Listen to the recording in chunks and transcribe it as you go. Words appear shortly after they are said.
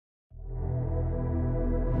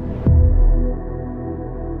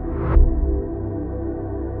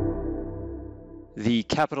The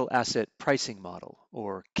Capital Asset Pricing Model,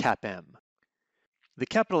 or CAPM. The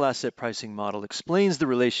capital asset pricing model explains the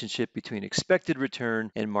relationship between expected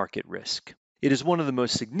return and market risk. It is one of the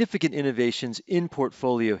most significant innovations in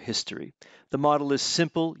portfolio history. The model is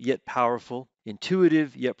simple yet powerful,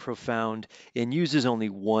 intuitive yet profound, and uses only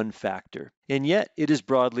one factor, and yet it is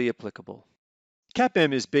broadly applicable.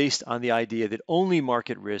 CAPM is based on the idea that only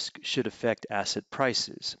market risk should affect asset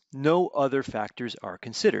prices. No other factors are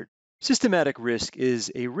considered. Systematic risk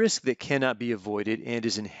is a risk that cannot be avoided and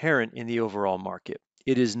is inherent in the overall market.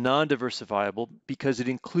 It is non-diversifiable because it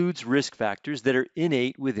includes risk factors that are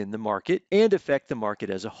innate within the market and affect the market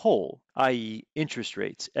as a whole, i.e., interest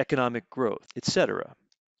rates, economic growth, etc.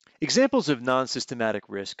 Examples of non-systematic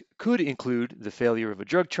risk could include the failure of a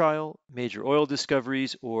drug trial, major oil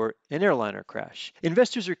discoveries, or an airliner crash.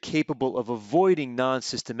 Investors are capable of avoiding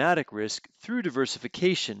non-systematic risk through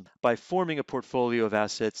diversification by forming a portfolio of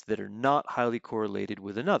assets that are not highly correlated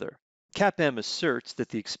with another. CAPM asserts that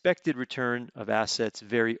the expected return of assets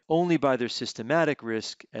vary only by their systematic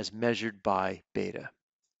risk as measured by beta.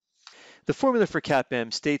 The formula for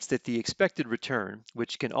CAPM states that the expected return,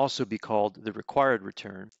 which can also be called the required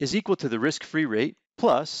return, is equal to the risk-free rate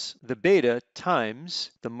plus the beta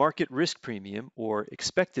times the market risk premium or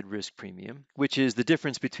expected risk premium, which is the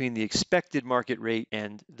difference between the expected market rate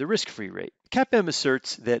and the risk-free rate. CAPM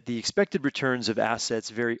asserts that the expected returns of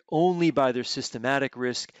assets vary only by their systematic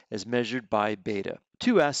risk as measured by beta.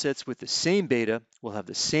 Two assets with the same beta will have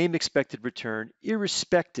the same expected return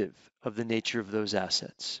irrespective of the nature of those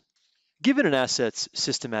assets. Given an asset's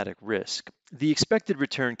systematic risk, the expected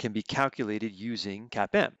return can be calculated using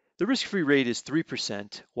CAPM. The risk-free rate is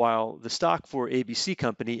 3%, while the stock for ABC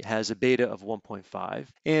Company has a beta of 1.5,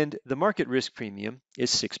 and the market risk premium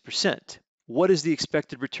is 6%. What is the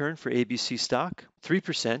expected return for ABC stock?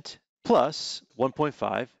 3% plus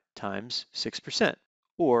 1.5 times 6%,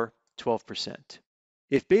 or 12%.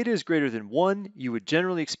 If beta is greater than 1, you would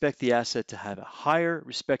generally expect the asset to have a higher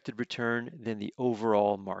expected return than the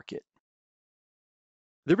overall market.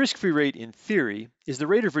 The risk-free rate, in theory, is the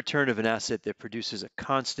rate of return of an asset that produces a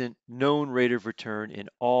constant, known rate of return in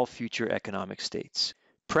all future economic states.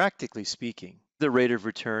 Practically speaking, the rate of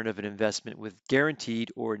return of an investment with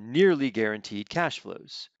guaranteed or nearly guaranteed cash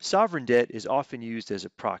flows. Sovereign debt is often used as a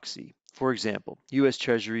proxy. For example, U.S.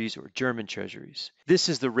 Treasuries or German Treasuries. This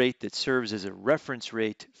is the rate that serves as a reference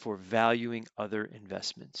rate for valuing other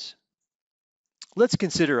investments. Let's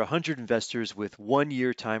consider 100 investors with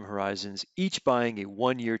one-year time horizons, each buying a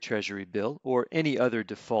one-year Treasury bill or any other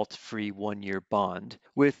default-free one-year bond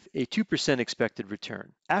with a 2% expected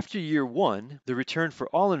return. After year one, the return for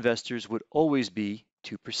all investors would always be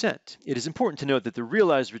 2%. It is important to note that the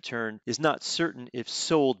realized return is not certain if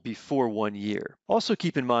sold before 1 year. Also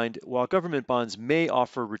keep in mind, while government bonds may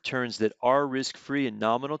offer returns that are risk-free in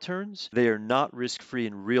nominal terms, they are not risk-free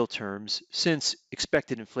in real terms since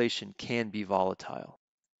expected inflation can be volatile.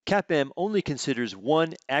 CAPM only considers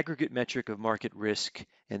one aggregate metric of market risk,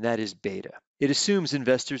 and that is beta. It assumes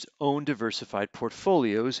investors own diversified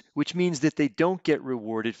portfolios, which means that they don't get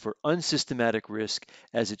rewarded for unsystematic risk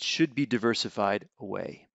as it should be diversified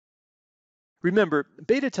away. Remember,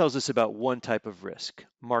 beta tells us about one type of risk,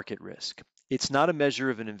 market risk. It's not a measure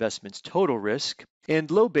of an investment's total risk, and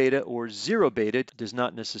low beta or zero beta does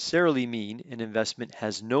not necessarily mean an investment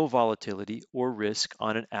has no volatility or risk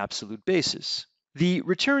on an absolute basis. The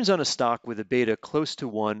returns on a stock with a beta close to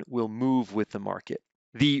 1 will move with the market.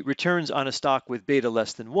 The returns on a stock with beta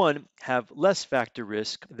less than 1 have less factor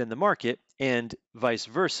risk than the market, and vice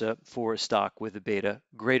versa for a stock with a beta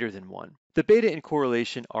greater than 1. The beta and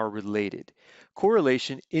correlation are related.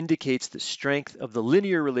 Correlation indicates the strength of the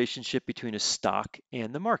linear relationship between a stock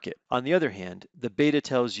and the market. On the other hand, the beta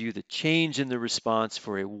tells you the change in the response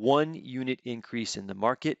for a 1-unit increase in the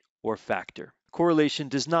market or factor. Correlation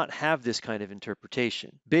does not have this kind of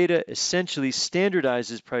interpretation. Beta essentially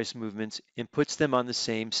standardizes price movements and puts them on the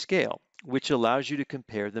same scale, which allows you to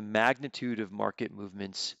compare the magnitude of market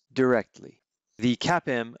movements directly. The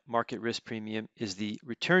CAPM market risk premium is the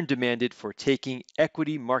return demanded for taking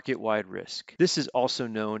equity market-wide risk. This is also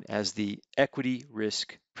known as the equity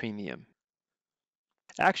risk premium.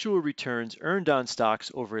 Actual returns earned on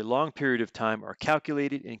stocks over a long period of time are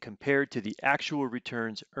calculated and compared to the actual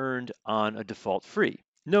returns earned on a default-free.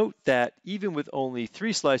 Note that even with only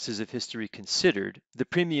 3 slices of history considered, the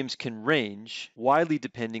premiums can range widely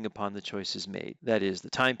depending upon the choices made. That is, the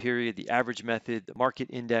time period, the average method, the market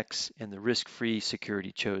index, and the risk-free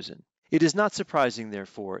security chosen. It is not surprising,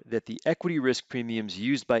 therefore, that the equity risk premiums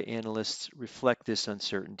used by analysts reflect this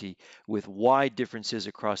uncertainty, with wide differences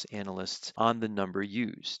across analysts on the number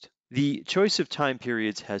used. The choice of time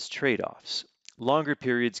periods has trade-offs. longer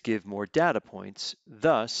periods give more data points.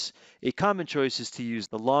 Thus, a common choice is to use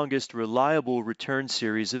the longest reliable return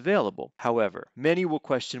series available. However, many will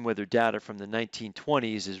question whether data from the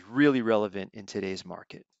 1920s is really relevant in today's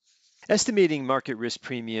market. Estimating market risk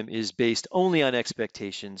premium is based only on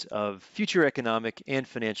expectations of future economic and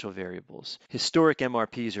financial variables. Historic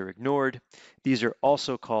MRPs are ignored. These are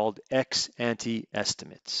also called ex-ante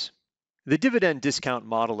estimates. The dividend discount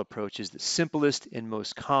model approach is the simplest and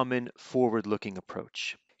most common forward-looking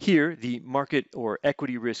approach. Here, the market or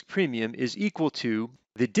equity risk premium is equal to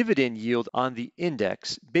the dividend yield on the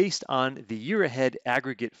index based on the year-ahead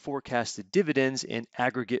aggregate forecasted dividends and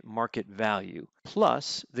aggregate market value,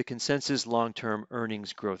 plus the consensus long-term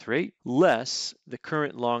earnings growth rate, less the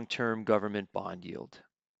current long-term government bond yield.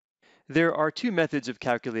 There are two methods of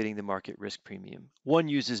calculating the market risk premium. One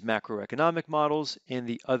uses macroeconomic models, and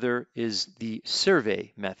the other is the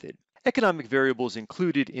survey method. Economic variables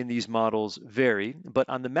included in these models vary, but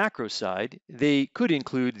on the macro side, they could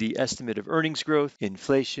include the estimate of earnings growth,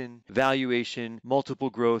 inflation, valuation, multiple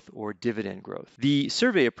growth, or dividend growth. The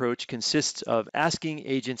survey approach consists of asking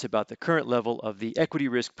agents about the current level of the equity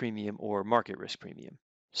risk premium or market risk premium.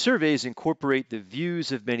 Surveys incorporate the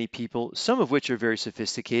views of many people, some of which are very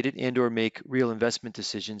sophisticated and/or make real investment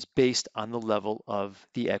decisions based on the level of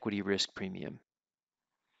the equity risk premium.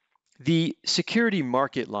 The security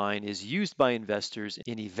market line is used by investors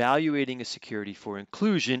in evaluating a security for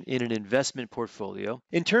inclusion in an investment portfolio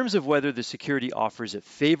in terms of whether the security offers a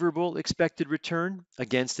favorable expected return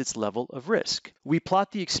against its level of risk. We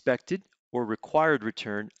plot the expected or required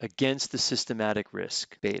return against the systematic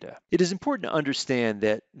risk beta. It is important to understand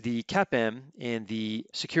that the CAPM and the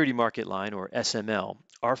security market line, or SML,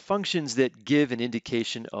 are functions that give an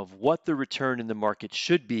indication of what the return in the market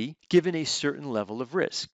should be given a certain level of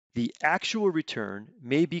risk. The actual return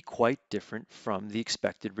may be quite different from the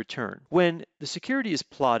expected return. When the security is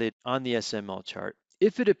plotted on the SML chart,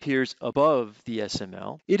 if it appears above the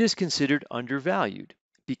SML, it is considered undervalued,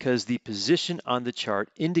 because the position on the chart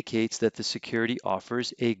indicates that the security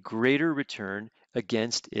offers a greater return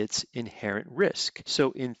against its inherent risk.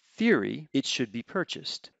 So in theory, it should be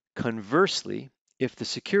purchased. Conversely, if the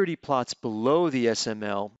security plots below the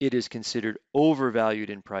SML, it is considered overvalued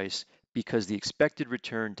in price because the expected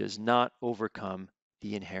return does not overcome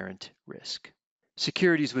the inherent risk.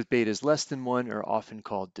 Securities with betas less than 1 are often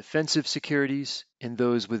called defensive securities, and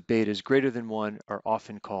those with betas greater than 1 are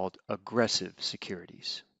often called aggressive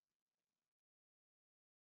securities.